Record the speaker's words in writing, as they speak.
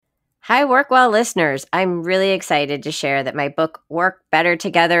Hi, Workwell listeners. I'm really excited to share that my book, Work Better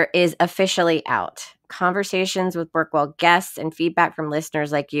Together, is officially out. Conversations with Workwell guests and feedback from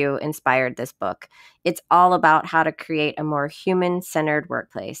listeners like you inspired this book. It's all about how to create a more human-centered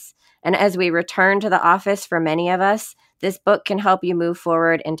workplace. And as we return to the office for many of us, this book can help you move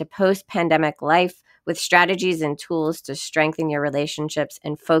forward into post-pandemic life with strategies and tools to strengthen your relationships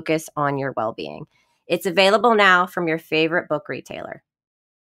and focus on your well-being. It's available now from your favorite book retailer.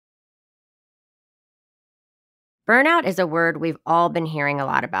 Burnout is a word we've all been hearing a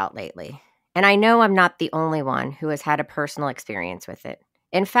lot about lately. And I know I'm not the only one who has had a personal experience with it.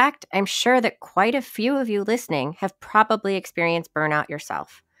 In fact, I'm sure that quite a few of you listening have probably experienced burnout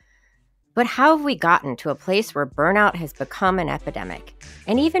yourself. But how have we gotten to a place where burnout has become an epidemic?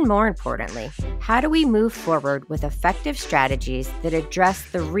 And even more importantly, how do we move forward with effective strategies that address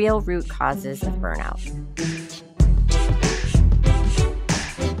the real root causes of burnout?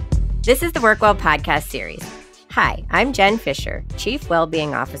 This is the Workwell podcast series. Hi, I'm Jen Fisher, Chief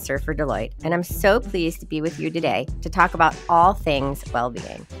Wellbeing Officer for Deloitte, and I'm so pleased to be with you today to talk about all things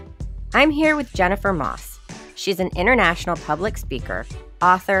well-being. I'm here with Jennifer Moss. She's an international public speaker,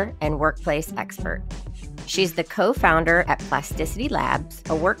 author, and workplace expert. She's the co-founder at Plasticity Labs,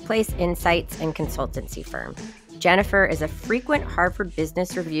 a workplace insights and consultancy firm. Jennifer is a frequent Harvard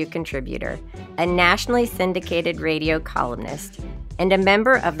Business Review contributor, a nationally syndicated radio columnist, and a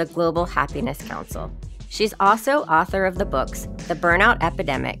member of the Global Happiness Council. She's also author of the books The Burnout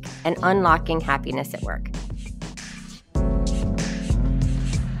Epidemic and Unlocking Happiness at Work.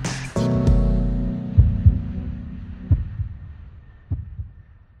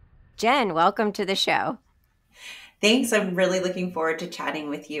 Jen, welcome to the show. Thanks. I'm really looking forward to chatting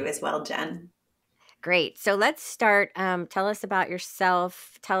with you as well, Jen. Great. So let's start. Tell us about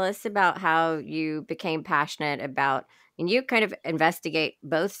yourself. Tell us about how you became passionate about, and you kind of investigate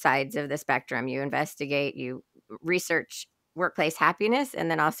both sides of the spectrum. You research workplace happiness and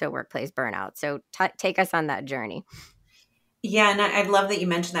then also workplace burnout. So take us on that journey. Yeah, and I love that you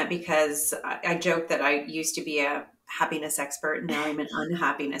mentioned that because I joke that I used to be a happiness expert and now I'm an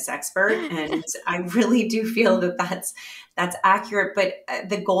unhappiness expert, and I really do feel that that's accurate. But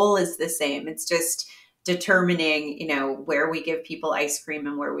the goal is the same. It's just determining, where we give people ice cream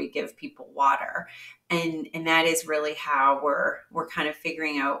and where we give people water, and that is really how we're kind of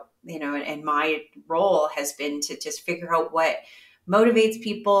figuring out. And my role has been to just figure out what motivates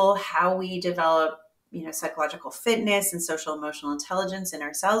people, how we develop psychological fitness and social emotional intelligence in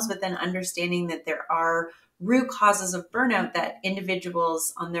ourselves, but then understanding that there are root causes of burnout that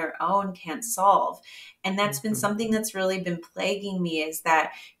individuals on their own can't solve. And that's been something that's really been plaguing me, is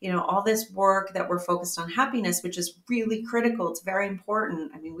that, all this work that we're focused on happiness, which is really critical. It's very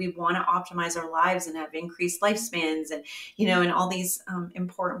important. I mean, we want to optimize our lives and have increased lifespans, and all these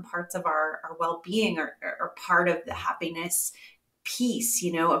important parts of our well-being are part of the happiness piece,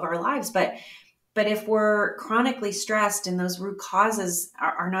 of our lives. But if we're chronically stressed and those root causes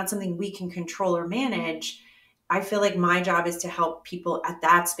are not something we can control or manage, I feel like my job is to help people at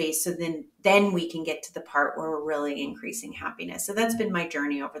that space. So then we can get to the part where we're really increasing happiness. So that's been my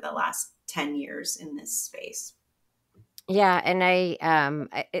journey over the last 10 years in this space. Yeah, and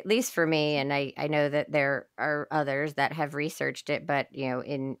at least for me, and I know that there are others that have researched it, but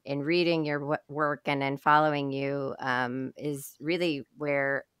in reading your work and then following you, is really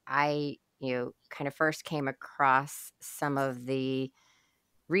where I kind of first came across some of the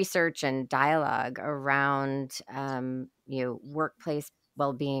research and dialogue around workplace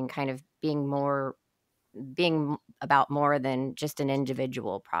well-being, kind of being about more than just an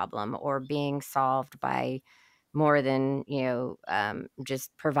individual problem, or being solved by more than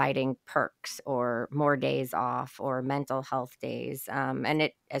just providing perks or more days off or mental health days. And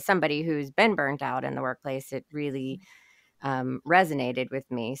it, as somebody who's been burnt out in the workplace, it really resonated with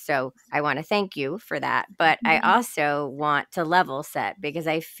me. So I want to thank you for that. But I also want to level set, because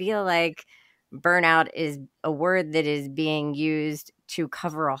I feel like burnout is a word that is being used to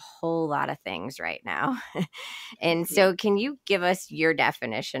cover a whole lot of things right now. And so can you give us your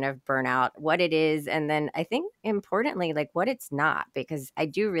definition of burnout, what it is, and then I think importantly, like what it's not? Because I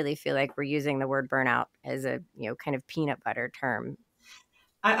do really feel like we're using the word burnout as a, kind of peanut butter term.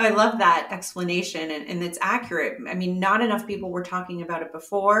 I love that explanation, and it's accurate. I mean, not enough people were talking about it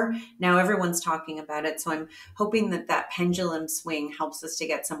before. Now everyone's talking about it. So I'm hoping that pendulum swing helps us to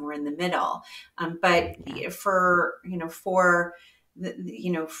get somewhere in the middle. But for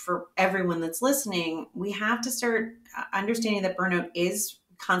everyone that's listening, we have to start understanding that burnout is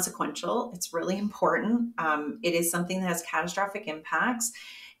consequential. It's really important. It is something that has catastrophic impacts.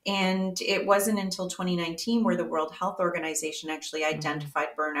 And it wasn't until 2019 where the World Health Organization actually Mhm. identified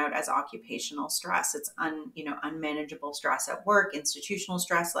burnout as occupational stress. It's unmanageable stress at work, institutional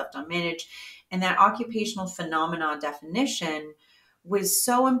stress left unmanaged. And that occupational phenomena definition was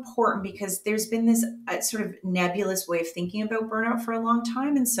so important because there's been this sort of nebulous way of thinking about burnout for a long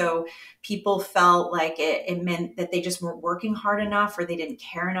time. And so people felt like it meant that they just weren't working hard enough, or they didn't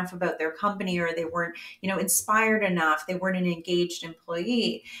care enough about their company, or they weren't, inspired enough. They weren't an engaged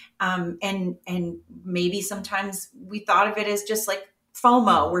employee. And maybe sometimes we thought of it as just like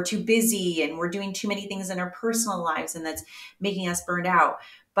FOMO. We're too busy and we're doing too many things in our personal lives, and that's making us burned out.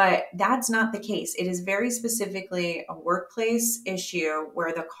 But that's not the case. It is very specifically a workplace issue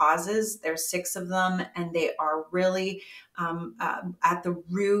where the causes, there's six of them, and they are really at the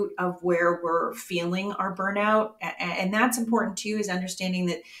root of where we're feeling our burnout. And that's important too, is understanding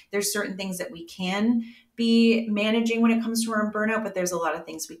that there's certain things that we can be managing when it comes to our burnout, but there's a lot of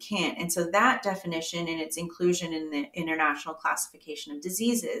things we can't. And so that definition and its inclusion in the International Classification of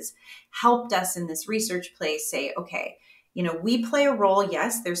Diseases helped us in this research place say, okay, we play a role.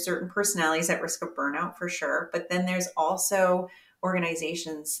 Yes, there's certain personalities at risk of burnout for sure, but then there's also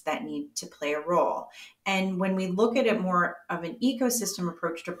organizations that need to play a role. And when we look at it more of an ecosystem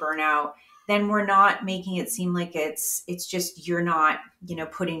approach to burnout, then we're not making it seem like it's just you're not,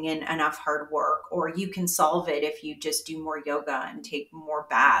 putting in enough hard work, or you can solve it if you just do more yoga and take more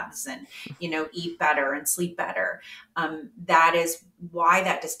baths and, eat better and sleep better. That is why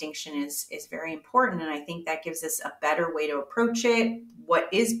that distinction is very important. And I think that gives us a better way to approach it. What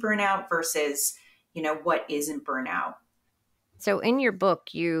is burnout versus, what isn't burnout? So in your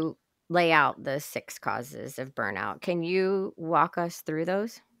book, you lay out the 6 causes of burnout. Can you walk us through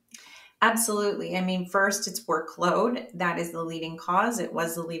those? Absolutely. I mean, first, it's workload. That is the leading cause. It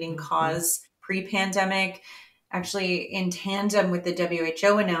was the leading Mhm. cause pre pandemic. Actually, in tandem with the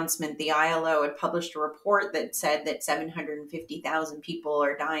WHO announcement, the ILO had published a report that said that 750,000 people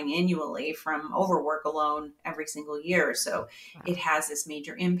are dying annually from overwork alone every single year. So it Wow. has this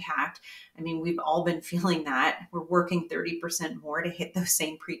major impact. I mean, we've all been feeling that. We're working 30% more to hit those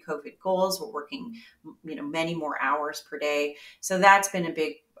same pre COVID goals. We're working, many more hours per day. So that's been a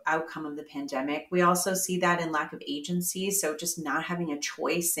big outcome of the pandemic. We also see that in lack of agency. So just not having a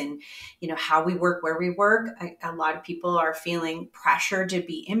choice in, how we work, where we work. A lot of people are feeling pressure to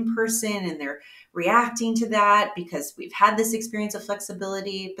be in person, and they're reacting to that because we've had this experience of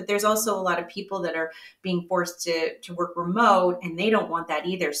flexibility. But there's also a lot of people that are being forced to work remote, and they don't want that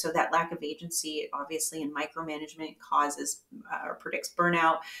either. So that lack of agency, obviously, in micromanagement causes or predicts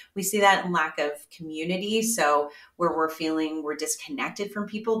burnout. We see that in lack of community. So where we're feeling we're disconnected from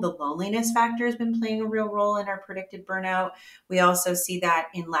people, the loneliness factor has been playing a real role in our predicted burnout. We also see that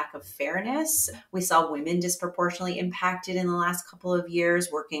in lack of fairness. We saw women disproportionately impacted in the last couple of years,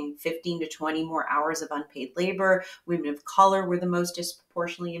 working 15 to 20 more hours of unpaid labor. Women of color were the most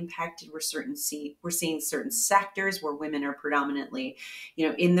disproportionately impacted. We're seeing certain sectors where women are predominantly,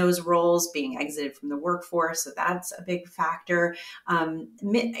 in those roles, being exited from the workforce. So that's a big factor.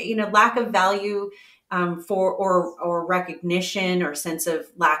 Lack of value for or recognition or sense of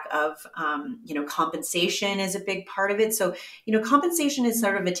lack of compensation is a big part of it. So compensation is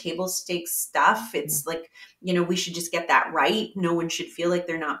sort of a table stakes stuff. Mm. It's like we should just get that right. No one should feel like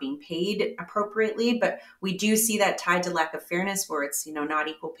they're not being paid appropriately, but we do see that tied to lack of fairness, where it's not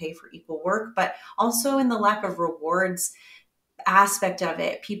equal pay for equal work, but also in the lack of rewards aspect of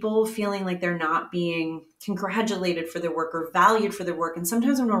it, people feeling like they're not being congratulated for their work or valued for their work. And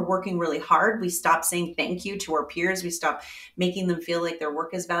sometimes when we're working really hard, we stop saying thank you to our peers. We stop making them feel like their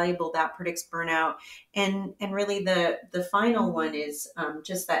work is valuable. That predicts burnout. And really the final one is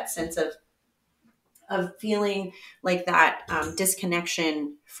just that sense of feeling like that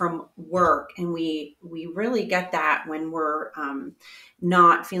disconnection from work. And we really get that when we're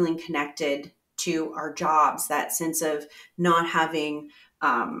not feeling connected to our jobs, that sense of not having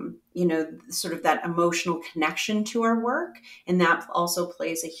sort of that emotional connection to our work. And that also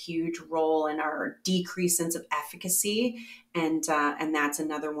plays a huge role in our decreased sense of efficacy. And that's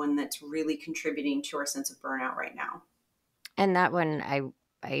another one that's really contributing to our sense of burnout right now. And that one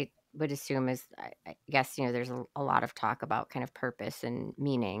I would assume is I guess, there's a lot of talk about kind of purpose and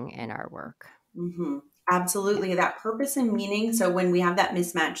meaning in our work. Hmm. Yeah. Absolutely. That purpose and meaning. So when we have that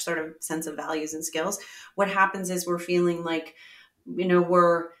mismatched sort of sense of values and skills, what happens is we're feeling like,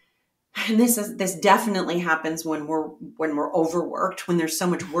 we're, and this definitely happens when we're overworked, when there's so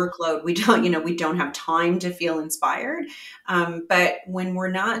much workload, we don't have time to feel inspired. But when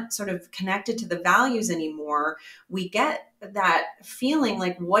we're not sort of connected to the values anymore, we get that feeling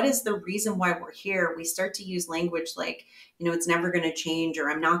like, what is the reason why we're here? We start to use language like, it's never going to change, or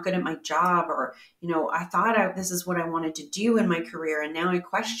I'm not good at my job, or, I thought this is what I wanted to do in my career, and now I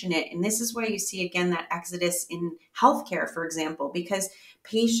question it. And this is why you see again that exodus in healthcare, for example, because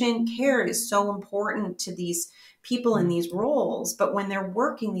patient care is so important to these people in these roles. But when they're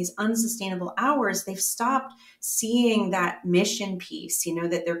working these unsustainable hours, they've stopped seeing that mission piece,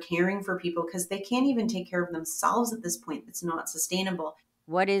 that they're caring for people, because they can't even take care of themselves at this point. It's not sustainable.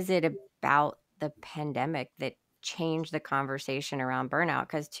 What is it about the pandemic that changed the conversation around burnout?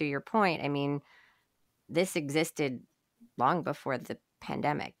 Because to your point, I mean, this existed long before the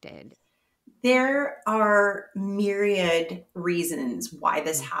pandemic did. There are myriad reasons why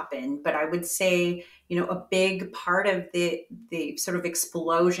this Mm. happened, but I would say, a big part of the sort of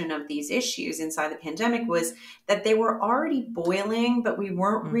explosion of these issues inside the pandemic was that they were already boiling, but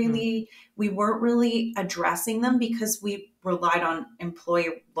Mhm. we weren't really addressing them because we relied on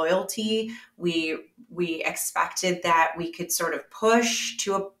employee loyalty. We expected that we could sort of push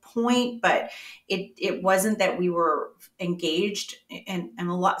to a point, but it wasn't that we were engaged, and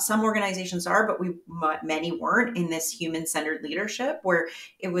some organizations are, but many weren't, in this human-centered leadership where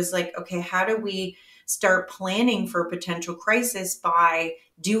it was like, okay, how do we start planning for a potential crisis by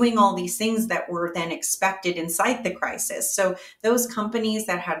doing all these things that were then expected inside the crisis? So those companies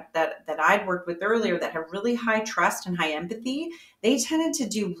that I'd worked with earlier that have really high trust and high empathy, they tended to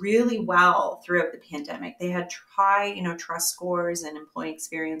do really well throughout the pandemic. They had high, trust scores and employee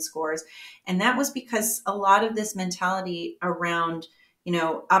experience scores. And that was because a lot of this mentality around,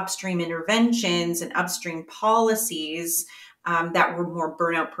 upstream interventions and upstream policies, that were more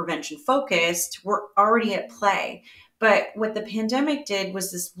burnout prevention focused, were already at play. But what the pandemic did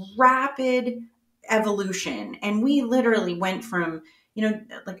was this rapid evolution. And we literally went from,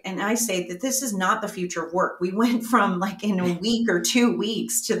 like, and I say that this is not the future of work. We went from, like, in a week or 2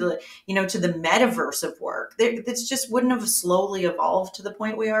 weeks to to the metaverse of work. This just wouldn't have slowly evolved to the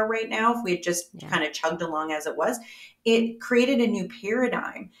point we are right now if we had just Yeah. kind of chugged along as it was. It created a new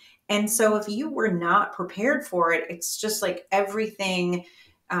paradigm. And so if you were not prepared for it, it's just like everything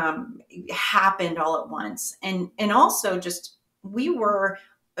happened all at once. And also just, we were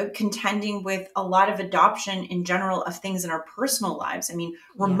contending with a lot of adoption in general of things in our personal lives. I mean,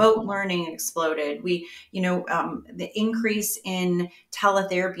 Yeah. remote learning exploded. The increase in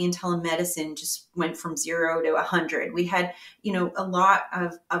teletherapy and telemedicine just went from 0 to 100. We had, a lot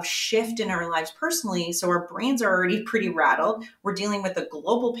of shift in our lives personally. So our brains are already pretty rattled. We're dealing with a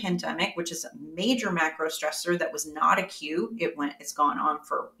global pandemic, which is a major macro stressor that was not acute. It's gone on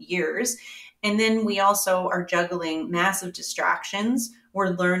for years. And then we also are juggling massive distractions. We're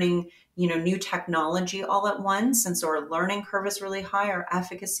learning, new technology all at once. And so our learning curve is really high. Our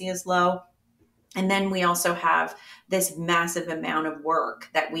efficacy is low. And then we also have this massive amount of work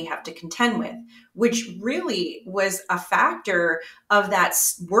that we have to contend with, which really was a factor of that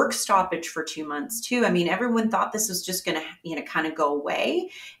work stoppage for 2 months too. I mean, everyone thought this was just going to, kind of go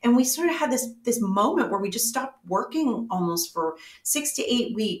away. And we sort of had this moment where we just stopped working almost for 6 to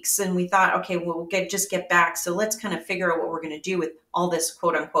 8 weeks. And we thought, okay, well, we'll just get back. So let's kind of figure out what we're going to do with all this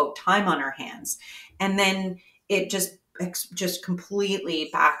quote unquote time on our hands. And then it just completely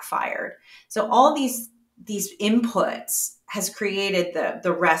backfired. So all these inputs has created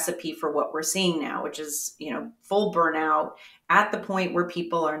the recipe for what we're seeing now, which is, full burnout, at the point where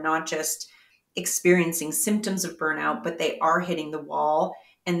people are not just experiencing symptoms of burnout, but they are hitting the wall.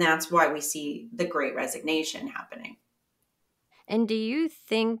 And that's why we see the great resignation happening. And do you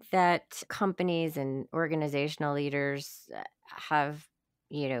think that companies and organizational leaders have,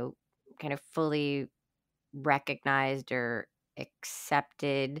 you know, kind of fully recognized or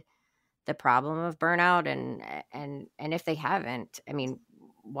accepted the problem of burnout? And if they haven't, I mean,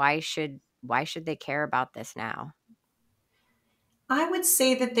 why should they care about this now? I would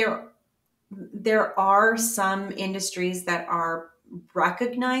say that there are some industries that are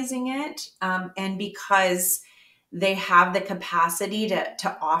recognizing it, and because they have the capacity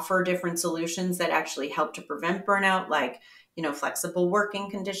to offer different solutions that actually help to prevent burnout, like, flexible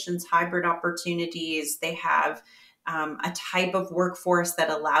working conditions, hybrid opportunities. They have a type of workforce that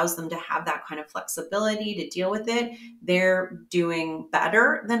allows them to have that kind of flexibility to deal with it. They're doing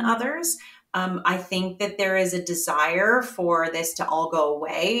better than others. I think that there is a desire for this to all go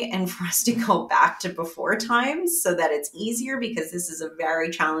away and for us to go back to before times so that it's easier, because this is a very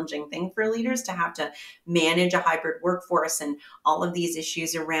challenging thing for leaders to have to manage a hybrid workforce and all of these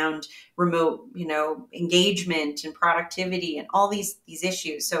issues around remote, engagement and productivity and all these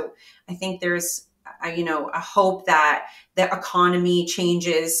issues. So I think there's a hope that the economy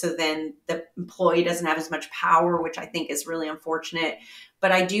changes, so then the employee doesn't have as much power, which I think is really unfortunate.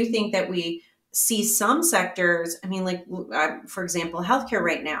 But I do think that we see some sectors, I mean, like, for example, healthcare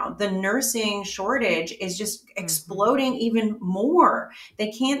right now, the nursing shortage is just Mhm. exploding even more.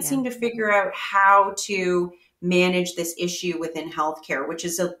 They can't Yeah. seem to figure out how to manage this issue within healthcare, which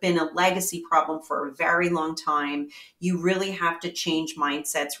has been a legacy problem for a very long time. You really have to change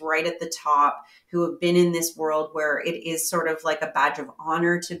mindsets right at the top, who have been in this world where it is sort of like a badge of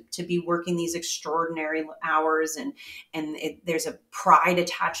honor to be working these extraordinary hours, and there's a pride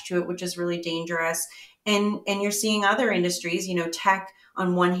attached to it, which is really dangerous. And you're seeing other industries, tech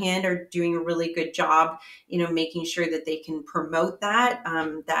on one hand are doing a really good job, making sure that they can promote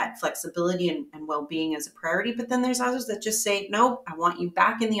that flexibility and well-being as a priority. But then there's others that just say, no, I want you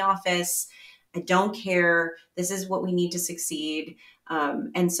back in the office. I don't care. This is what we need to succeed.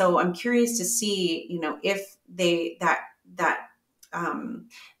 And so I'm curious to see, if that um,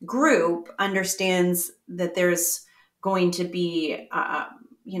 group understands that there's going to be,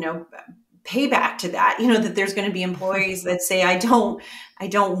 you know, payback to that, that there's going to be employees that say, I don't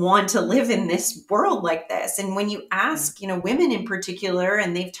want to live in this world like this. And when you Yeah. ask, women in particular,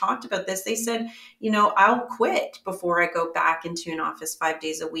 and they've talked about this, they said, I'll quit before I go back into an office 5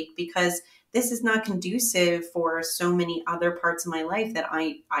 days a week, because this is not conducive for so many other parts of my life that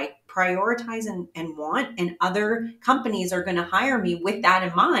I prioritize and want. And other companies are going to hire me with that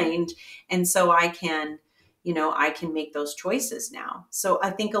in mind. And so I can make those choices now. So I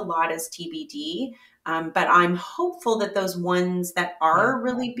think a lot is TBD. But I'm hopeful that those ones that Yeah. are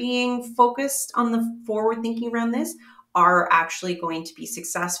really being focused on the forward thinking around this are actually going to be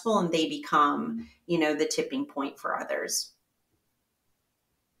successful, and they become, the tipping point for others.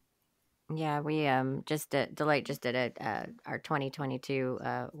 Yeah, we Deloitte just did our 2022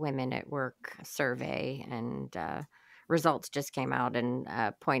 Women at Work survey, and results just came out, and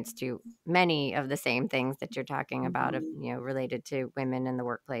points to many of the same things that you're talking about, of, Mhm. related to women in the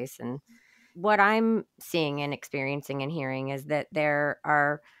workplace. And what I'm seeing and experiencing and hearing is that there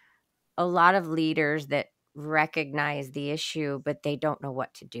are a lot of leaders that recognize the issue, but they don't know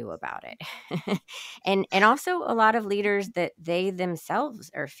what to do about it. And also a lot of leaders that they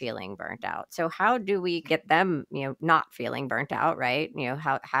themselves are feeling burnt out. So how do we get them, not feeling burnt out, right?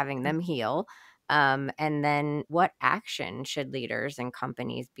 Having them heal. And then what action should leaders and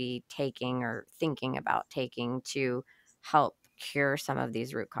companies be taking or thinking about taking to help cure some of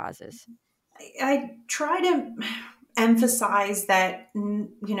these root causes? I try to emphasize that,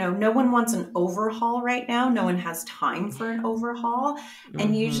 no one wants an overhaul right now. No one has time for an overhaul.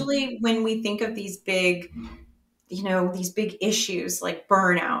 And Mhm. usually when we think of these big issues like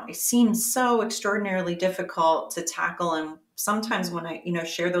burnout, it seems so extraordinarily difficult to tackle. And sometimes when I,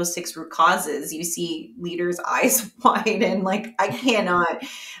 share those 6 root causes, you see leaders' eyes widen, like, I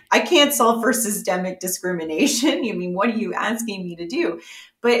can't solve for systemic discrimination. You mean, what are you asking me to do?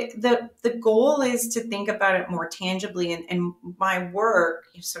 But the goal is to think about it more tangibly. And my work,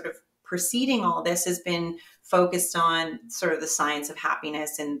 sort of preceding all this, has been focused on sort of the science of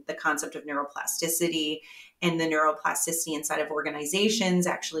happiness and the concept of neuroplasticity, and the neuroplasticity inside of organizations,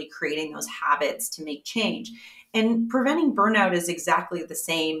 actually creating those habits to make change. And preventing burnout is exactly the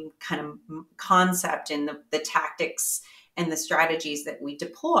same kind of concept in the tactics and the strategies that we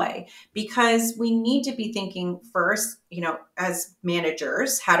deploy, because we need to be thinking first, as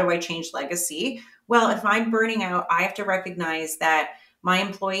managers, how do I change legacy? Well, if I'm burning out, I have to recognize that my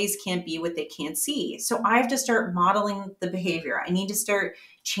employees can't be what they can't see. So I have to start modeling the behavior. I need to start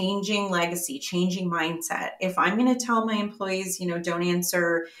changing legacy, changing mindset. If I'm going to tell my employees, don't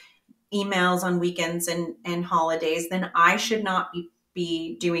answer emails on weekends and holidays, then I should not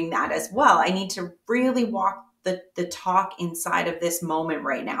be doing that as well. I need to really walk the talk inside of this moment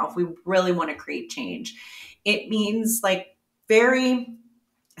right now. If we really want to create change, it means, like, very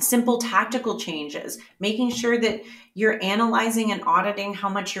simple tactical changes, making sure that you're analyzing and auditing how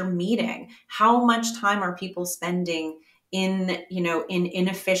much you're meeting, how much time are people spending in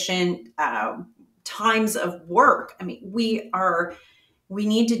inefficient times of work. I mean, we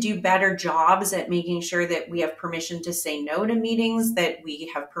need to do better jobs at making sure that we have permission to say no to meetings, that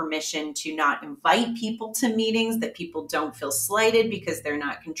we have permission to not invite people to meetings, that people don't feel slighted because they're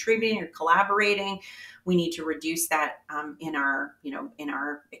not contributing or collaborating. we need to reduce that in our, in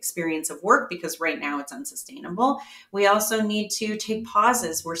our experience of work, because right now it's unsustainable. We also need to take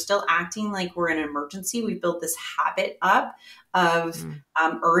pauses. We're still acting like we're in an emergency. We built this habit up of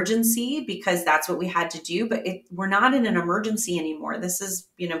Mm, urgency because that's what we had to do, but we're not in an emergency anymore. This is,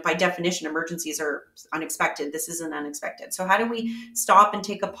 by definition, emergencies are unexpected. This isn't unexpected. So how do we stop and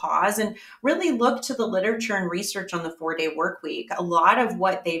take a pause and really look to the literature and research on the 4-day work week? A lot of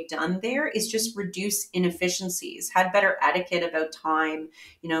what they've done there is just reduce inefficiencies, had better etiquette about time,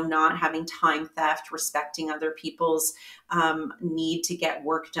 not having time theft, respecting other people's need to get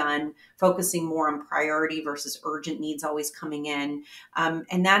work done, focusing more on priority versus urgent needs always coming in.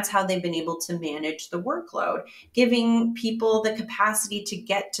 And that's how they've been able to manage the workload, giving people the capacity to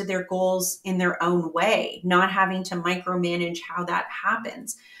get to their goals in their own way, not having to micromanage how that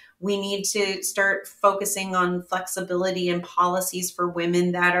happens. We need to start focusing on flexibility and policies for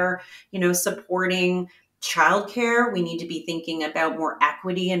women that are, supporting childcare. We need to be thinking about more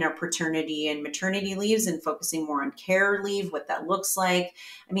equity in our paternity and maternity leaves and focusing more on care leave, what that looks like.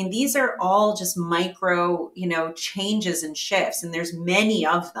 I mean, these are all just micro, changes and shifts, and there's many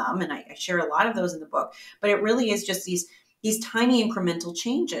of them, and I share a lot of those in the book. But it really is just these tiny incremental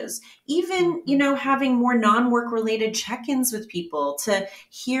changes. Even, mhm. having more non-work related check-ins with people to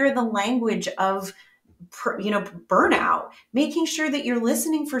hear the language of burnout, making sure that you're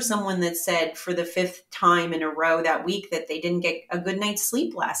listening for someone that said for the 5th time in a row that week that they didn't get a good night's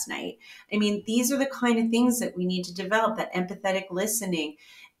sleep last night. I mean, these are the kind of things that we need to develop, that empathetic listening.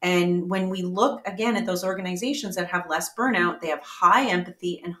 And when we look again at those organizations that have less burnout, they have high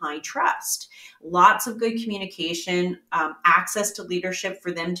empathy and high trust, lots of good communication, access to leadership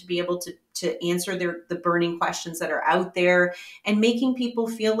for them to be able to answer the burning questions that are out there, and making people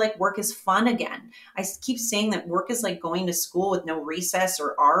feel like work is fun again. I keep saying that work is like going to school with no recess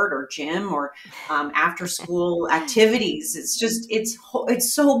or art or gym or after school activities. It's just,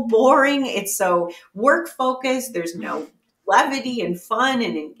 it's so boring. It's so work focused. There's no levity and fun,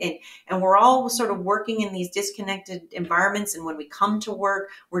 and we're all sort of working in these disconnected environments. And when we come to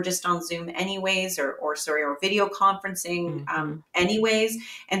work, we're just on Zoom anyways, or video conferencing Mhm. anyways.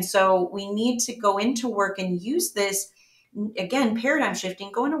 And so we need to go into work and use this, again, paradigm shifting,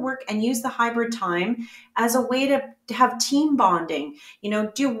 go into work and use the hybrid time as a way to have team bonding,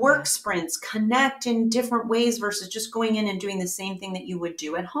 do work Yeah. sprints, connect in different ways versus just going in and doing the same thing that you would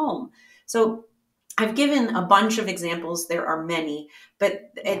do at home. So I've given a bunch of examples. There are many,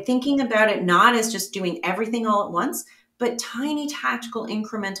 but Yeah. thinking about it not as just doing everything all at once, but tiny tactical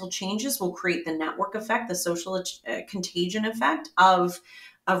incremental changes will create the network effect, the social contagion effect of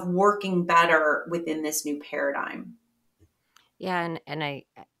working better within this new paradigm. Yeah, and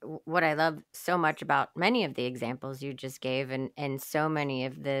what I love so much about many of the examples you just gave, and so many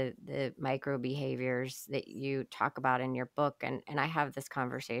of the micro behaviors that you talk about in your book, and I have this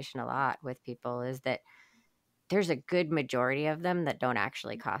conversation a lot with people, is that there's a good majority of them that don't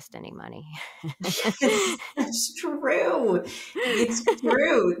actually cost any money. Yes, that's true. It's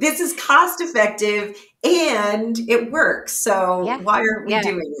true. This is cost effective and it works. So Yeah. why aren't we Yeah.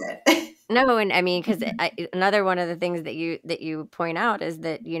 doing it? No, and I mean, because another one of the things that you point out is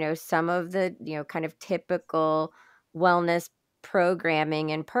that, some of the, kind of typical wellness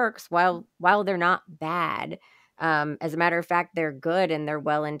programming and perks, while they're not bad, as a matter of fact, they're good and they're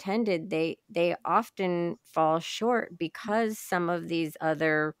well intended, they often fall short because some of these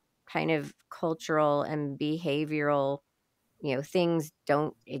other kind of cultural and behavioral, things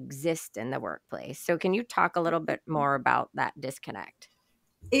don't exist in the workplace. So can you talk a little bit more about that disconnect?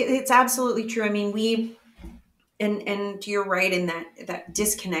 It's absolutely true. I mean, and you're right in that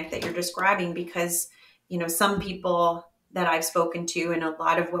disconnect that you're describing, because some people that I've spoken to, and a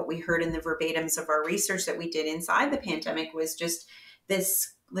lot of what we heard in the verbatims of our research that we did inside the pandemic, was just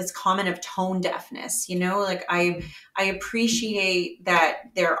this comment of tone deafness. Like I appreciate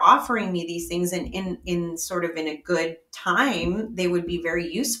that they're offering me these things, and in sort of in a good time they would be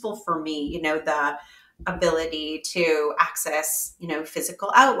very useful for me, the ability to access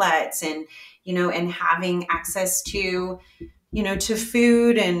physical outlets, and having access to to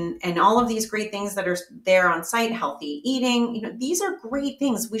food, and all of these great things that are there on site, healthy eating. These are great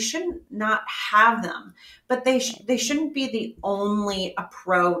things. We shouldn't not have them, but they Right. they shouldn't be the only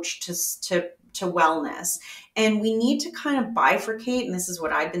approach to to wellness. And we need to kind of bifurcate, and this is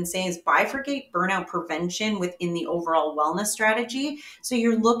what I've been saying, is bifurcate burnout prevention within the overall wellness strategy. So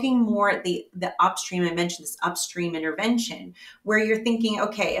you're looking more at the upstream. I mentioned this upstream intervention where you're thinking,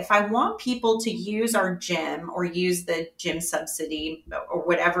 okay, if I want people to use our gym or use the gym subsidy or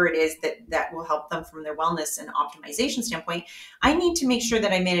whatever it is that will help them from their wellness and optimization standpoint, I need to make sure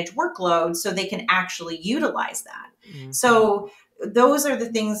that I manage workload so they can actually utilize that. Mhm. So those are the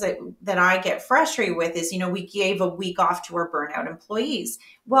things that I get frustrated with is, we gave a week off to our burnout employees.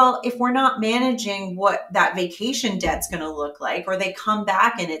 Well, if we're not managing what that vacation debt's going to look like, or they come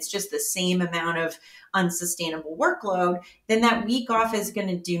back and it's just the same amount of unsustainable workload, then that week off is going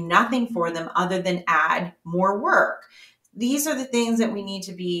to do nothing for them other than add more work. These are the things that we need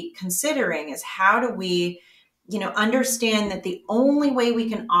to be considering is how do we understand that the only way we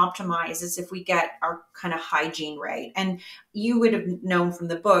can optimize is if we get our kind of hygiene right. And you would have known from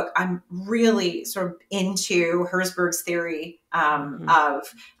the book, I'm really sort of into Herzberg's theory Mhm.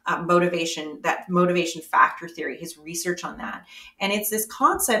 of motivation, that motivation factor theory, his research on that. And it's this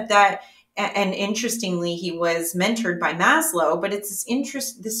concept that, and interestingly, he was mentored by Maslow, but it's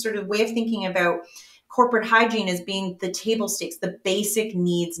this sort of way of thinking about corporate hygiene as being the table stakes. The basic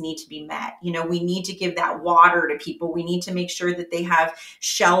needs need to be met. We need to give that water to people. We need to make sure that they have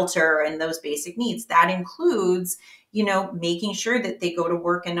shelter and those basic needs. That includes, making sure that they go to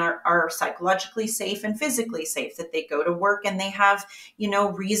work and are psychologically safe and physically safe, that they go to work and they have,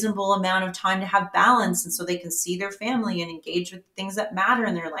 reasonable amount of time to have balance. And so they can see their family and engage with things that matter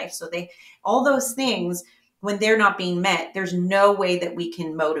in their life. So all those things, when they're not being met, there's no way that we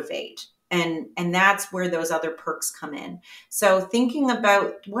can motivate. And that's where those other perks come in. So thinking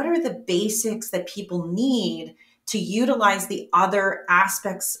about what are the basics that people need to utilize the other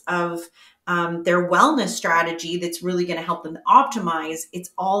aspects of their wellness strategy that's really going to help them optimize,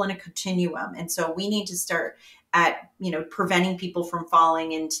 it's all in a continuum. And so we need to start at preventing people from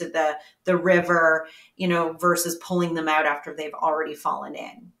falling into the river, versus pulling them out after they've already fallen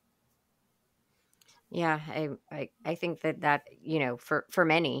in. Yeah, I think that for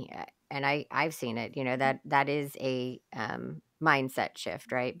many, and I've seen it, that is a mindset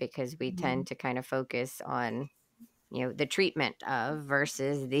shift, right? Because we Mhm. tend to kind of focus on the treatment of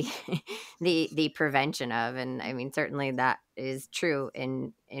versus the the prevention of. And I mean, certainly that is true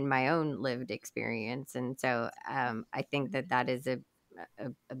in my own lived experience. And so I think that is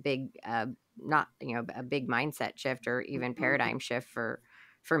a big not a big mindset shift or even Mhm. paradigm shift for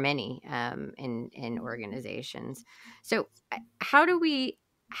many in organizations. So how do we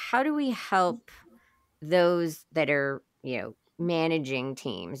help those that are, managing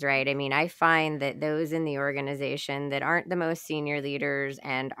teams, right? I mean, I find that those in the organization that aren't the most senior leaders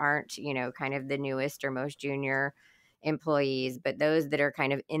and aren't, kind of the newest or most junior employees, but those that are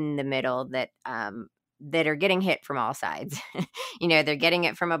kind of in the middle that are getting hit from all sides. They're getting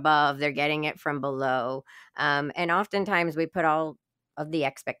it from above, they're getting it from below. And oftentimes we put all of the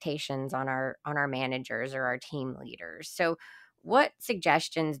expectations on our managers or our team leaders. So what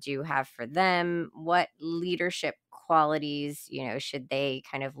suggestions do you have for them? What leadership qualities, should they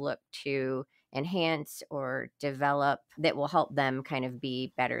kind of look to enhance or develop that will help them kind of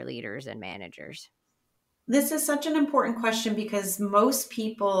be better leaders and managers? This is such an important question because most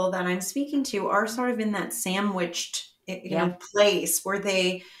people that I'm speaking to are sort of in that sandwiched, Yeah. place where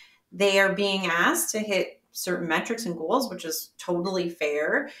they are being asked to hit certain metrics and goals, which is totally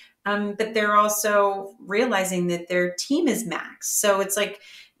fair. But they're also realizing that their team is max. So it's like,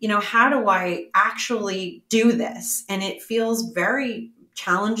 how do I actually do this? And it feels very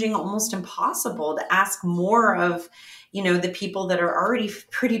challenging, almost impossible to ask more of the people that are already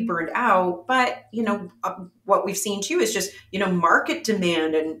pretty burned out. But what we've seen too is just market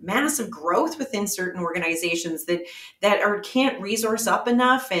demand and massive growth within certain organizations that are can't resource up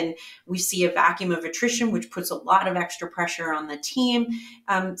enough, and we see a vacuum of attrition, which puts a lot of extra pressure on the team.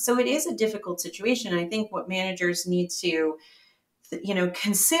 So it is a difficult situation. I think what managers need to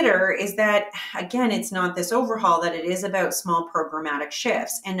consider is that, again, it's not this overhaul, that it is about small programmatic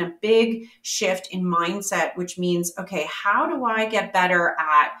shifts and a big shift in mindset, which means, okay, how do I get better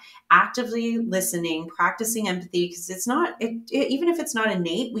at actively listening, practicing empathy? Because even if it's not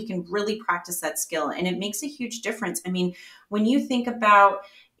innate, we can really practice that skill, and it makes a huge difference. I mean, when you think about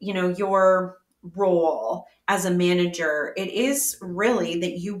your role as a manager, it is really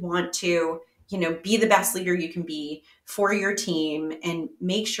that you want to be the best leader you can be for your team and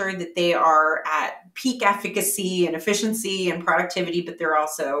make sure that they are at peak efficacy and efficiency and productivity, but they're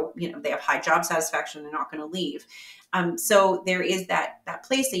also, they have high job satisfaction. They're not going to leave. So there is that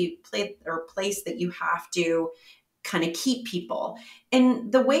place that you play, or place that you have to kind of keep people.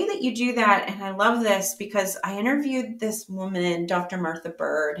 And the way that you do that, and I love this because I interviewed this woman, Dr. Martha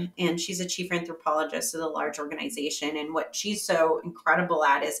Bird, and she's a chief anthropologist at a large organization. And what she's so incredible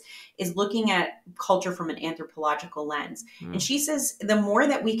at is looking at culture from an anthropological lens. And Mm. she says the more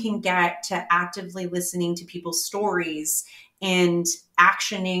that we can get to actively listening to people's stories and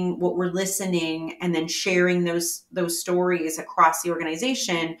actioning what we're listening and then sharing those stories across the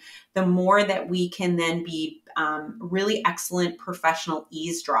organization, the more that we can then be really excellent professional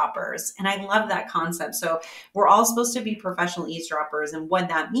eavesdroppers. And I love that concept. So we're all supposed to be professional eavesdroppers. And what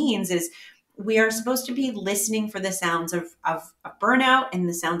that means is we are supposed to be listening for the sounds of burnout and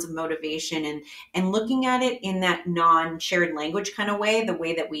the sounds of motivation, and looking at it in that non-shared language kind of way, the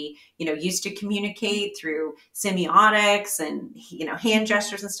way that we, used to communicate through semiotics and, hand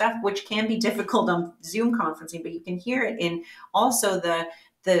gestures and stuff, which can be difficult on Zoom conferencing, but you can hear it in also the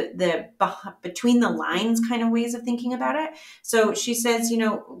between the lines kind of ways of thinking about it. So she says,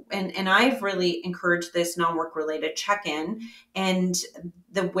 and I've really encouraged this non-work related check-in. And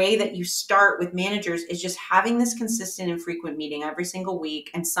the way that you start with managers is just having this consistent and frequent meeting every single week.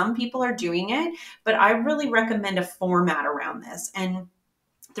 And some people are doing it, but I really recommend a format around this. And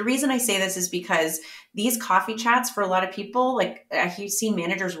the reason I say this is because these coffee chats for a lot of people, like you see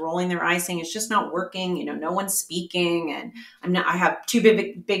managers rolling their eyes saying it's just not working, no one's speaking, and I have too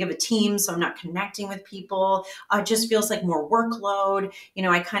big of a team, so I'm not connecting with people. It just feels like more workload.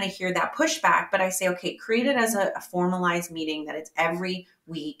 I kind of hear that pushback, but I say, okay, create it as a formalized meeting that it's every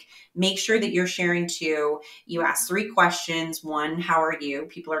week. Make sure that you're sharing too. You ask 3 questions. 1, how are you?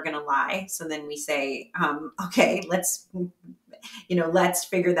 People are going to lie. So then we say, okay, let's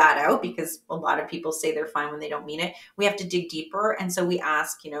figure that out, because a lot of people say they're fine when they don't mean it. We have to dig deeper. And so we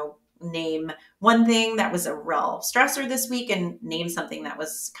ask, name one thing that was a real stressor this week and name something that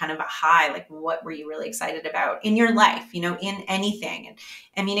was kind of a high. Like, what were you really excited about in your life, in anything? And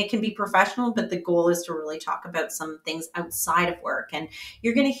I mean, it can be professional, but the goal is to really talk about some things outside of work. And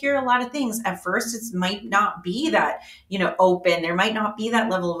you're going to hear a lot of things. At first, it might not be that, open. There might not be that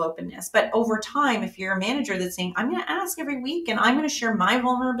level of openness. But over time, if you're a manager that's saying, I'm going to ask every week and I'm going to share my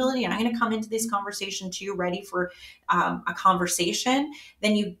vulnerability and I'm going to come into this conversation too, ready for a conversation,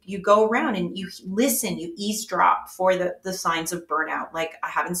 then you go around and you listen, you eavesdrop for the signs of burnout. Like, I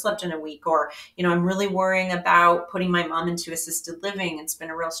haven't slept in a week, or, I'm really worrying about putting my mom into assisted living. It's been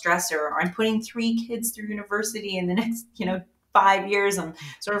a real stressor, or I'm putting 3 kids through university in the next, 5 years. I'm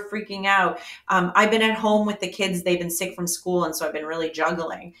sort of freaking out. I've been at home with the kids. They've been sick from school. And so I've been really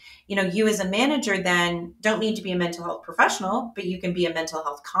juggling. You as a manager then don't need to be a mental health professional, but you can be a mental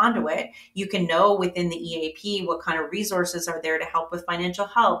health conduit. You can know within the EAP what kind of resources are there to help with financial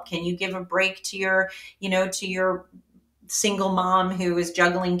help. Can you give a break to your single mom who is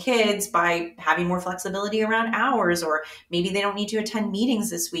juggling kids by having more flexibility around hours, or maybe they don't need to attend meetings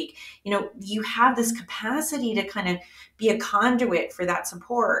this week? You have this capacity to kind of be a conduit for that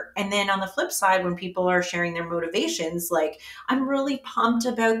support. And then on the flip side, when people are sharing their motivations, like, I'm really pumped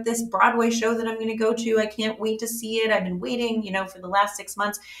about this Broadway show that I'm going to go to. I can't wait to see it. I've been waiting, for the last 6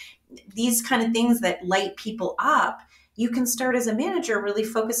 months. These kind of things that light people up, you can start as a manager really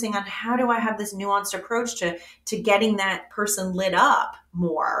focusing on, how do I have this nuanced approach to getting that person lit up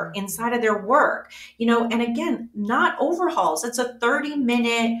more inside of their work, and again, not overhauls. It's a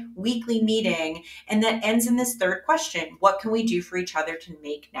 30-minute weekly meeting, and that ends in this third question: what can we do for each other to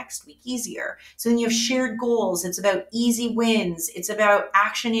make next week easier? So then you have shared goals. It's about easy wins. It's about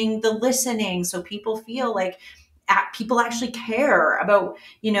actioning the listening, so people feel like people actually care about,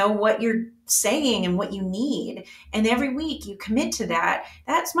 what you're saying and what you need. And every week you commit to that.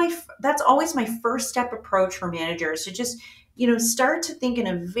 That's always my first step approach for managers, to just, start to think in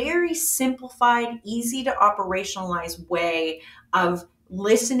a very simplified, easy to operationalize way of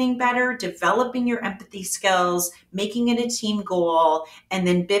listening better, developing your empathy skills, making it a team goal, and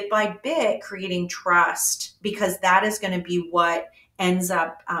then bit by bit creating trust, because that is going to be what ends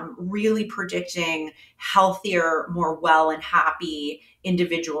up really predicting healthier, more well and happy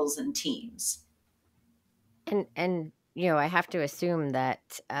individuals and teams. And I have to assume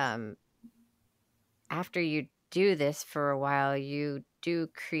that after you do this for a while, you do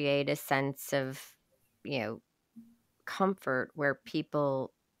create a sense of, you know, comfort where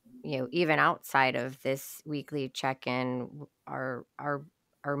people, even outside of this weekly check-in are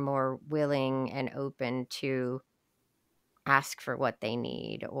more willing and open to ask for what they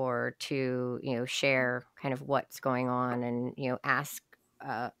need, or to, share kind of what's going on, and, ask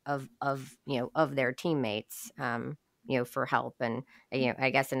of their teammates, for help, and, I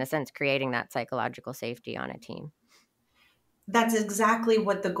guess in a sense creating that psychological safety on a team. That's exactly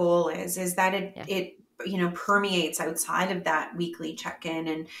what the goal is that Yeah. it permeates outside of that weekly check-in.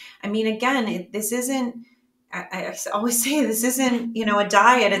 And I mean, again, this isn't, I always say this isn't, a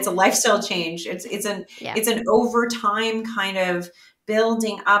diet, it's a lifestyle change. Yeah. It's an overtime kind of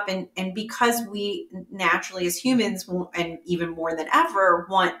building up. And because we naturally as humans, and even more than ever,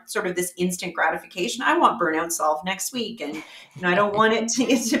 want sort of this instant gratification. I want burnout solved next week. And, I don't want it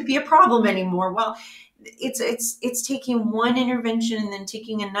to be a problem anymore. Well, it's taking one intervention and then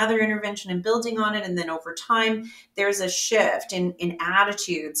taking another intervention and building on it, and then over time there's a shift in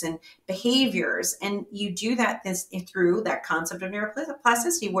attitudes and behaviors, and you do that through that concept of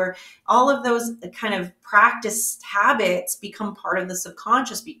neuroplasticity, where all of those kind of practiced habits become part of the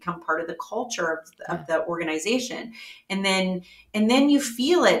subconscious, become part of the culture of the organization, and then you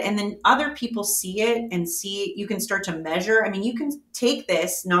feel it, and then other people see it, and you can start to measure. I mean, you can take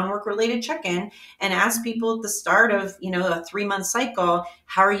this non-work related check-in and ask people at the start of, a 3-month cycle,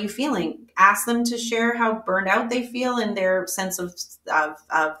 how are you feeling? Ask them to share how burned out they feel and their sense of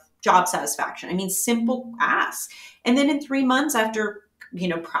job satisfaction. I mean, simple ask. And then in 3 months after,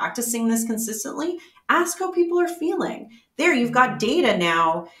 practicing this consistently, ask how people are feeling. There, you've got data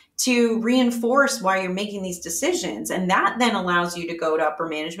now to reinforce why you're making these decisions. And that then allows you to go to upper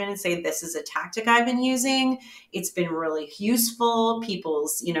management and say, this is a tactic I've been using. It's been really useful.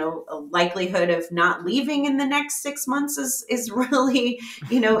 People's, likelihood of not leaving in the next 6 months is really,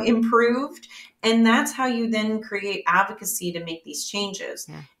 improved. And that's how you then create advocacy to make these changes.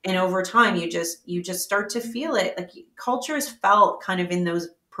 Yeah. And over time, you just start to feel it. Like, culture is felt kind of in those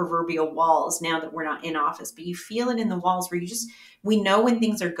proverbial walls now that we're not in office, but you feel it in the walls where we know when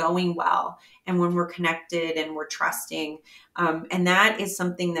things are going well and when we're connected and we're trusting. And that is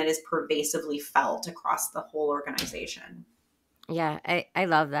something that is pervasively felt across the whole organization. Yeah, I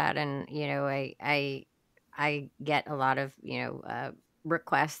love that. And, I get a lot of,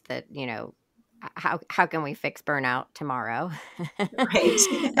 requests that, how can we fix burnout tomorrow? Right.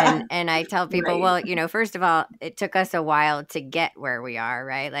 And I tell people, Right. well, first of all, it took us a while to get where we are,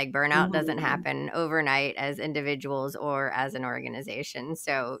 right? Like, burnout doesn't Mhm. happen overnight as individuals or as an organization.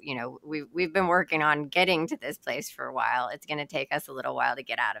 So, we've been working on getting to this place for a while. It's going to take us a little while to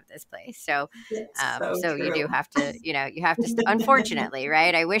get out of this place. So, It's so so you true. do have to, unfortunately,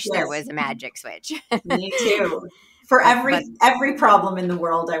 right? I wish there Yes, was a magic switch. me too. For But every problem in the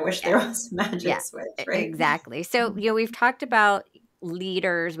world, I wish there yeah. was a magic Yeah, switch, right? exactly. So, we've talked about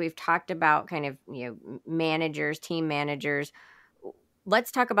leaders, we've talked about kind of, managers, team managers.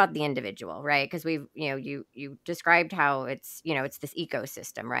 Let's talk about the individual, right? Because we've, you described how it's this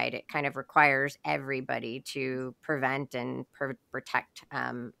ecosystem, right? It kind of requires everybody to prevent and protect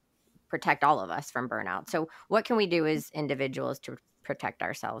all of us from burnout. So, what can we do as individuals to protect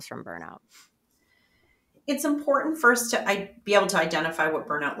ourselves from burnout? It's important first to be able to identify what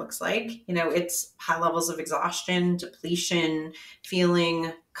burnout looks like. It's high levels of exhaustion, depletion,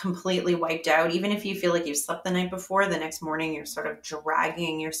 feeling completely wiped out. Even if you feel like you slept the night before, the next morning you're sort of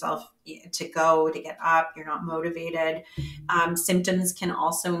dragging yourself to get up, you're not motivated. Symptoms can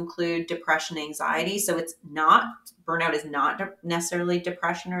also include depression, anxiety. So burnout is not necessarily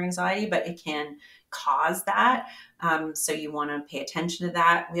depression or anxiety, but it can cause that. So you want to pay attention to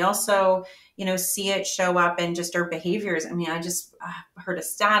that. We also, see it show up in just our behaviors. I mean, I just heard a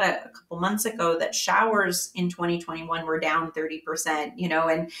stat a couple months ago that showers in 2021 were down 30%,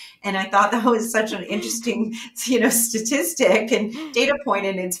 and I thought that was such an interesting, statistic and data point.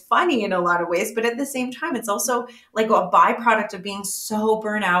 And it's funny in a lot of ways, but at the same time, it's also like a byproduct of being so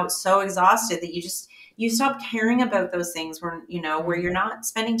burnt out, so exhausted that you stop caring about those things where you're not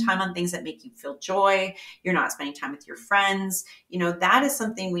spending time on things that make you feel joy. You're not spending time with your friends. That is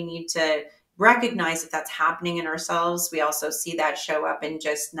something we need to recognize if that's happening in ourselves. We also see that show up in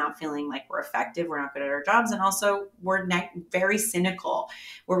just not feeling like we're effective. We're not good at our jobs. And also we're very cynical,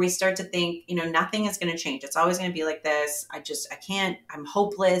 where we start to think, nothing is going to change. It's always going to be like this. I can't, I'm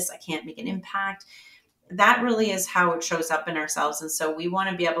hopeless. I can't make an impact. That really is how it shows up in ourselves. And so we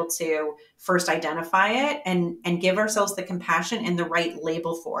want to be able to first identify it and give ourselves the compassion and the right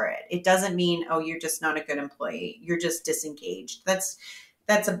label for it. It doesn't mean, oh, you're just not a good employee. You're just disengaged.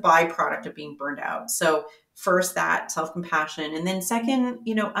 That's a byproduct of being burned out. So first, that self-compassion. And then second,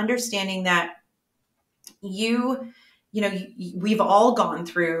 understanding that we've all gone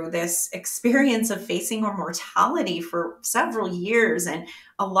through this experience of facing our mortality for several years. And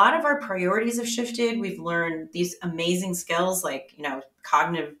a lot of our priorities have shifted. We've learned these amazing skills like,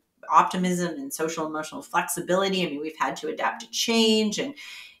 cognitive optimism and social emotional flexibility. I mean, we've had to adapt to change, and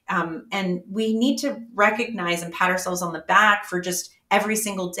we need to recognize and pat ourselves on the back for just every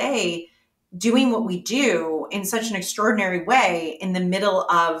single day doing what we do in such an extraordinary way in the middle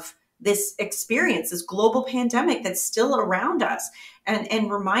of this experience, this global pandemic that's still around us,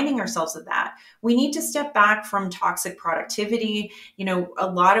 and reminding ourselves of that. We need to step back from toxic productivity. A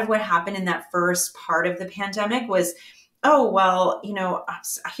lot of what happened in that first part of the pandemic was, oh, well,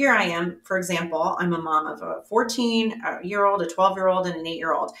 here I am, for example, I'm a mom of a 14-year old, a 12-year-old, and an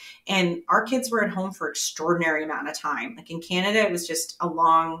 8-year-old. And our kids were at home for extraordinary amount of time. Like in Canada, it was just a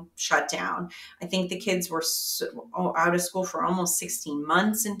long shutdown. I think the kids were out of school for almost 16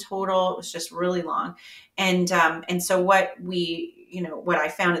 months in total. It was just really long. And so what I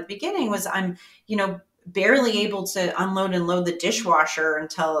found at the beginning was I'm, barely able to unload and load the dishwasher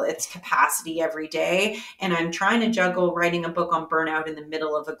until its capacity every day. And I'm trying to juggle writing a book on burnout in the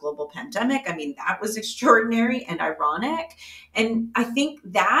middle of a global pandemic. I mean, that was extraordinary and ironic. And I think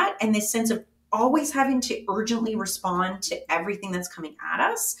that, and this sense of always having to urgently respond to everything that's coming at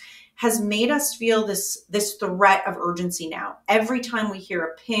us, has made us feel this threat of urgency now. Every time we hear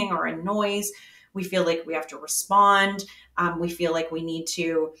a ping or a noise, we feel like we have to respond. We feel like we need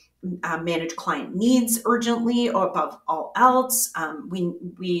to manage client needs urgently or above all else.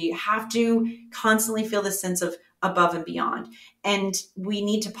 We have to constantly feel this sense of above and beyond. And we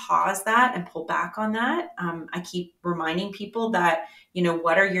need to pause that and pull back on that. I keep reminding people that,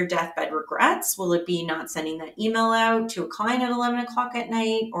 what are your deathbed regrets? Will it be not sending that email out to a client at 11 o'clock at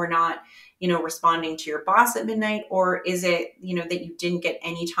night, or not, responding to your boss at midnight? Or is it, that you didn't get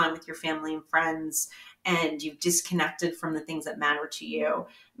any time with your family and friends and you've disconnected from the things that matter to you?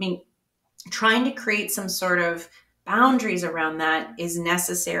 I mean, trying to create some sort of boundaries around that is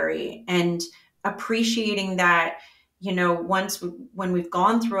necessary, and appreciating that, when we've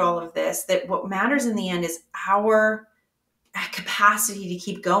gone through all of this, that what matters in the end is our capacity to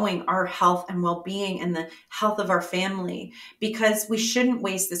keep going, our health and well-being, and the health of our family, because we shouldn't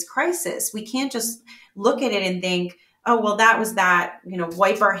waste this crisis. We can't just look at it and think, oh, well, that was that,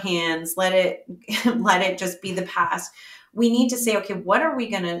 wipe our hands, let it let it just be the past. We need to say, okay, what are we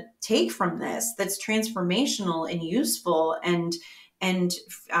going to take from this that's transformational and useful, and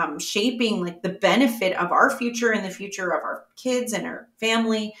shaping like the benefit of our future and the future of our kids and our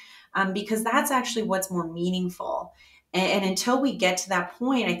family, because that's actually what's more meaningful. And until we get to that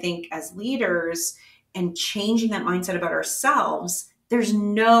point, I think as leaders, and changing that mindset about ourselves, there's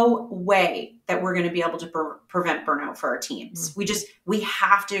no way that we're going to be able to prevent burnout for our teams. We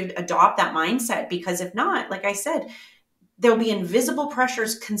have to adopt that mindset, because if not, like I said, there'll be invisible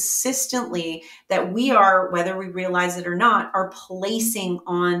pressures consistently that we are, whether we realize it or not, are placing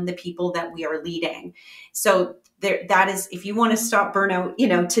on the people that we are leading. So that is, if you want to stop burnout,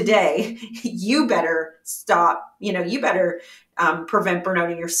 today, you better stop, you better prevent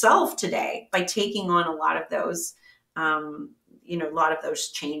burnout in yourself today by taking on a lot of those, a lot of those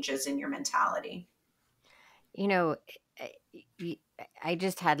changes in your mentality. You know, I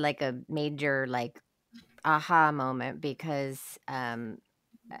just had like a major like aha moment because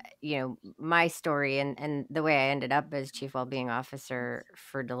my story and the way I ended up as chief well-being officer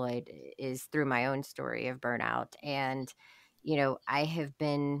for Deloitte is through my own story of burnout. And I have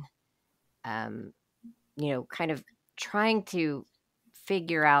been um kind of trying to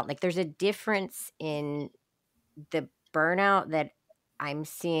figure out, like, there's a difference in the burnout that I'm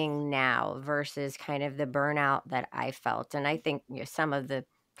seeing now versus kind of the burnout that I felt. And I think, some of the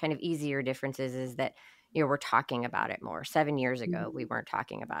kind of easier differences is that, we're talking about it more. 7 years ago, we Mhm. weren't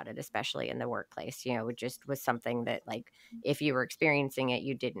talking about it, especially in the workplace. It just was something that, like, if you were experiencing it,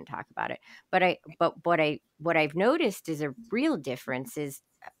 you didn't talk about it. But what I've noticed is a real difference is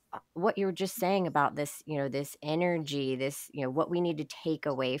what you were just saying about this, this energy, this, what we need to take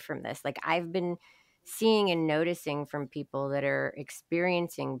away from this. Like, I've been seeing and noticing from people that are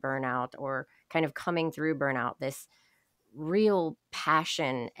experiencing burnout or kind of coming through burnout, this real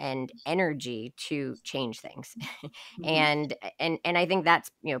passion and energy to change things. Mhm. And I think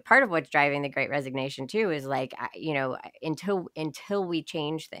that's, part of what's driving the great resignation too, is like, until we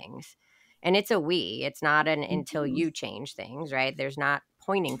change things. And it's a we, it's not an until Mhm. you change things, right? There's not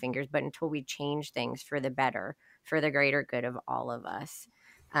pointing fingers, but until we change things for the better, for the greater good of all of us.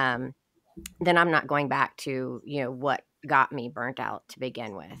 Um, then I'm not going back to, what got me burnt out to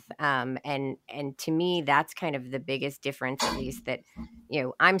begin with. And to me, that's kind of the biggest difference, at least that,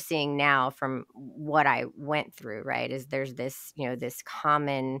 I'm seeing now from what I went through, right? Is there's this, this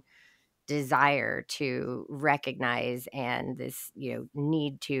common desire to recognize, and this,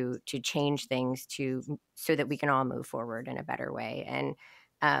 need to change things so that we can all move forward in a better way. And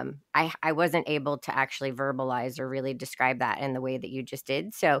I wasn't able to actually verbalize or really describe that in the way that you just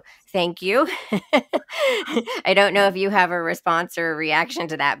did. So thank you. I don't know if you have a response or a reaction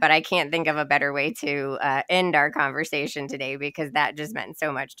to that, but I can't think of a better way to end our conversation today, because that just meant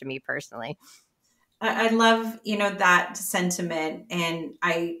so much to me personally. I love, that sentiment, and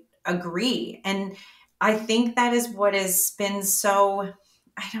I agree. And I think that is what has been so,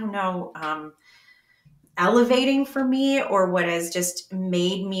 I don't know, elevating for me, or what has just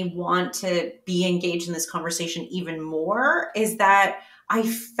made me want to be engaged in this conversation even more, is that I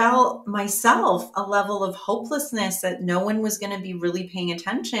felt myself a level of hopelessness that no one was going to be really paying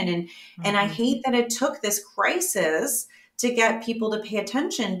attention. And I Mhm. hate that it took this crisis to get people to pay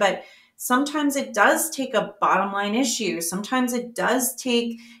attention. But sometimes it does take a bottom line issue. Sometimes it does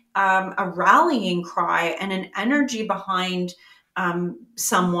take a rallying cry and an energy behind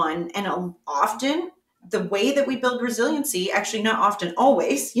someone. And often the way that we build resiliency, actually not often,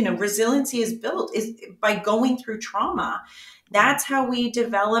 always, resiliency is built is by going through trauma. That's how we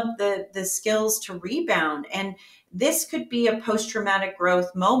develop the skills to rebound. And this could be a post-traumatic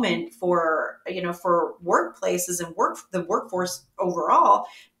growth moment for workplaces and the workforce overall,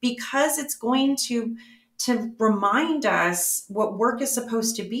 because it's going to remind us what work is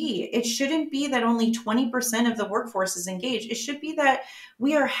supposed to be. It shouldn't be that only 20% of the workforce is engaged. It should be that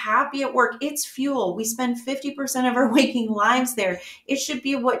we are happy at work. It's fuel. We spend 50% of our waking lives there. It should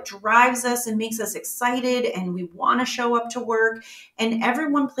be what drives us and makes us excited, and we want to show up to work. And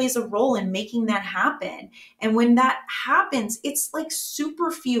everyone plays a role in making that happen. And when that happens, it's like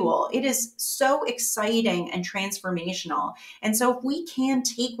super fuel. It is so exciting and transformational. And so if we can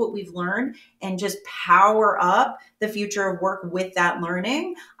take what we've learned and just power up the future of work with that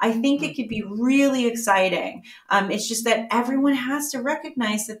learning, I think it could be really exciting. It's just that everyone has to recognize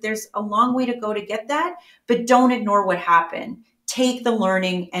that there's a long way to go to get that, but don't ignore what happened. Take the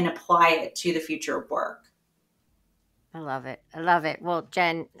learning and apply it to the future of work. I love it. I love it. Well,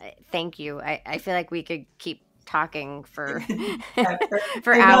 Jen, thank you. I feel like we could keep talking for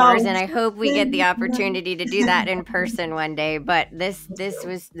for I hours, know. and I hope we get the opportunity to do that in person one day. But this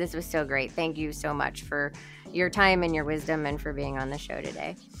was so great. Thank you so much for your time and your wisdom, and for being on the show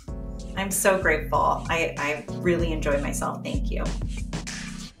today. I'm so grateful. I really enjoyed myself. Thank you.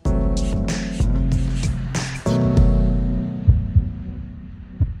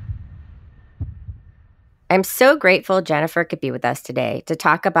 I'm so grateful Jennifer could be with us today to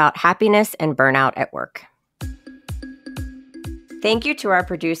talk about happiness and burnout at work. Thank you to our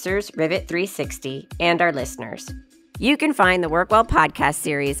producers, Rivet 360, and our listeners. You can find the Workwell podcast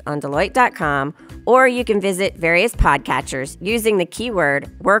series on Deloitte.com, or you can visit various podcatchers using the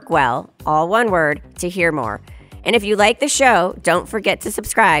keyword Workwell, all one word, to hear more. And if you like the show, don't forget to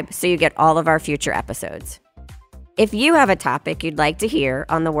subscribe so you get all of our future episodes. If you have a topic you'd like to hear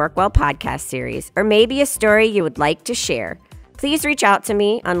on the Workwell podcast series, or maybe a story you would like to share, please reach out to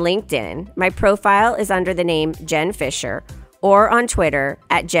me on LinkedIn. My profile is under the name Jen Fisher, or on Twitter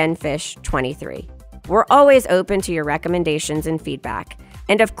at JenFish23. We're always open to your recommendations and feedback.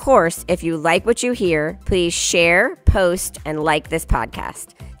 And of course, if you like what you hear, please share, post, and like this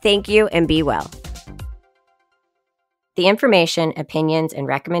podcast. Thank you, and be well. The information, opinions, and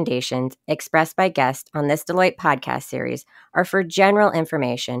recommendations expressed by guests on this Deloitte podcast series are for general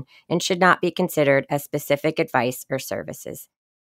information and should not be considered as specific advice or services.